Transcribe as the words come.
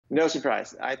No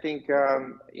surprise. I think,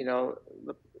 you know,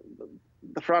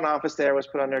 the front office there was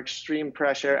put under extreme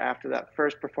pressure after that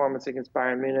first performance against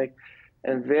Bayern Munich,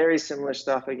 and very similar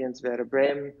stuff against Werder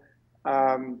Bremen.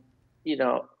 You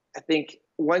know, I think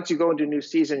once you go into a new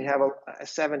season, you have a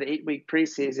 7 to 8 week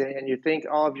preseason, and you think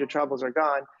all of your troubles are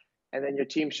gone, and then your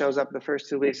team shows up the first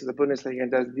 2 weeks of the Bundesliga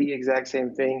and does the exact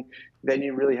same thing, then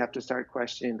you really have to start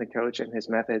questioning the coach and his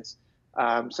methods.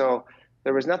 So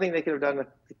there was nothing they could have done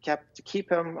to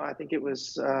keep him. I think it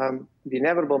was the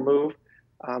inevitable move.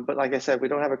 But like I said, we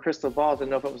don't have a crystal ball to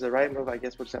know if it was the right move. I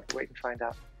guess we'll just have to wait and find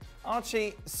out.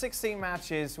 Archie, 16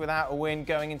 matches without a win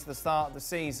going into the start of the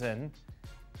season.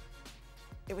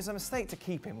 It was a mistake to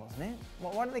keep him, wasn't it?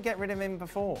 Why didn't they get rid of him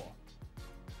before?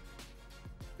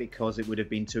 Because it would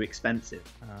have been too expensive.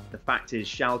 The fact is,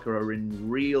 Schalke are in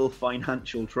real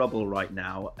financial trouble right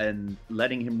now, and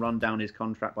letting him run down his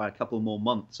contract by a couple more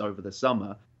months over the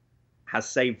summer has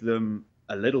saved them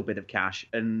a little bit of cash.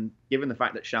 And given the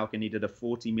fact that Schalke needed a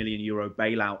 €40 million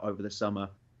bailout over the summer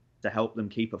to help them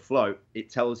keep afloat,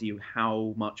 it tells you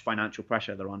how much financial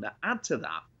pressure they're under. Add to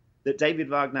that David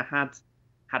Wagner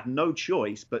had no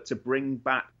choice but to bring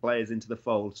back players into the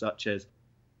fold, such as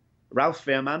Ralf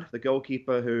Veerman, the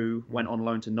goalkeeper who went on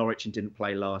loan to Norwich and didn't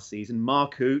play last season,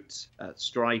 Mark Hoot,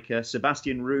 striker,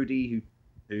 Sebastian Rudy,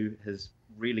 who has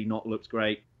really not looked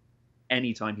great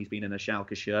anytime he's been in a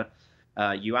Schalke shirt.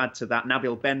 You add to that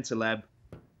Nabil Bentaleb,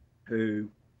 who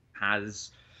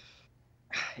has...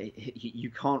 You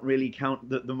can't really count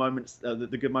the moments,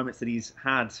 the good moments that he's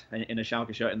had in a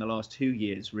Schalke shirt in the last 2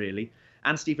 years, really.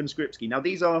 And Stephen Skripski. Now,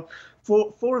 these are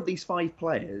four of these 5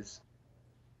 players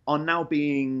are now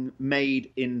being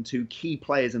made into key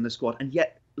players in the squad. And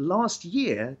yet, last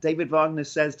year, David Wagner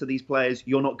says to these players,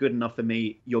 "You're not good enough for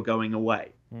me. You're going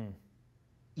away."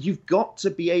 You've got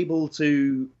to be able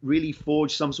to really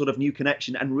forge some sort of new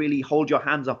connection and really hold your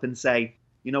hands up and say,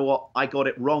 you know what, I got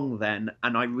it wrong then,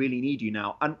 and I really need you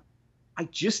now. And I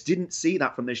just didn't see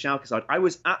that from the Schalke side. I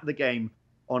was at the game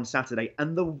on Saturday,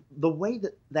 and the way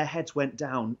that their heads went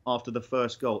down after the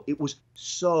first goal, it was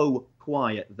so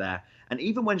quiet there. And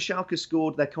even when Schalke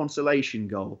scored their consolation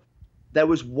goal, there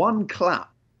was one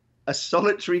clap, a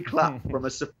solitary clap from a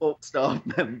support staff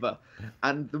member,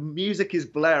 and the music is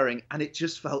blaring, and it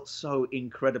just felt so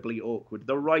incredibly awkward.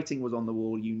 The writing was on the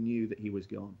wall. You knew that he was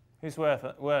gone. Who's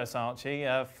worse, Archie?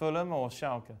 Fulham or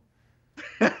Schalke?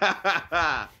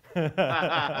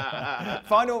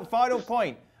 Final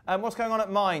point. What's going on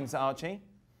at Mainz, Archie?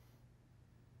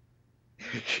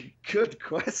 Good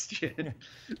question.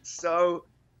 So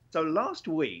last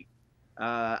week,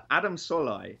 Adam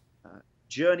Szalai,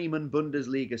 journeyman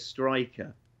Bundesliga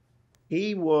striker,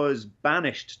 he was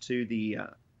banished to the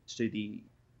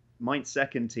Mainz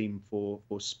second team for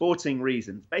sporting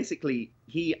reasons. Basically,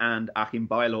 he and Achim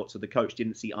Beierlorzer, the coach,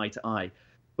 didn't see eye to eye.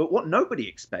 But what nobody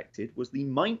expected was the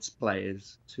Mainz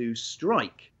players to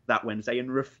strike that Wednesday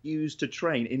and refuse to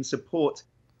train in support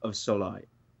of Szalai.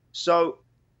 So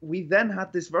we then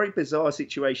had this very bizarre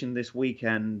situation this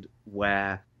weekend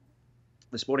where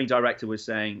the sporting director was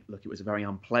saying, look, it was a very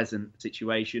unpleasant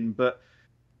situation, but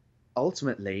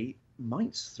ultimately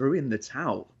Mainz threw in the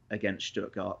towel against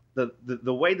Stuttgart.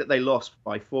 The way that they lost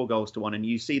by 4-1, and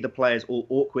you see the players all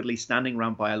awkwardly standing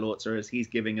around Beierlorzer as he's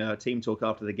giving a team talk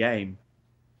after the game.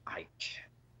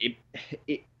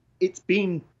 It's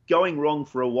been going wrong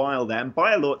for a while there. And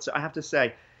Beierlorzer, I have to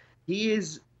say, he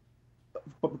is,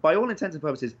 by all intents and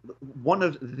purposes, one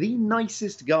of the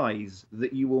nicest guys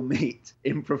that you will meet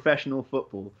in professional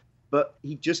football. But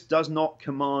he just does not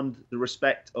command the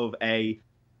respect of a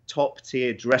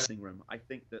top-tier dressing room. I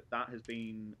think that has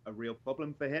been a real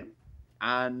problem for him,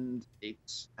 and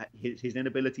it's his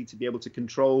inability to be able to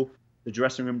control the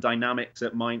dressing room dynamics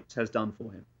at Mainz has done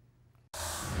for him.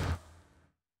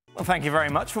 Well, thank you very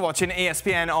much for watching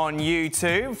ESPN on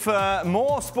YouTube. For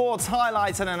more sports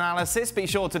highlights and analysis, be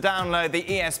sure to download the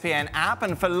ESPN app.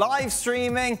 And for live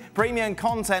streaming, premium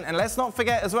content, and let's not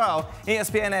forget as well,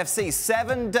 ESPN FC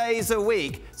 7 days a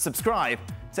week. Subscribe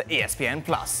to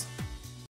ESPN+.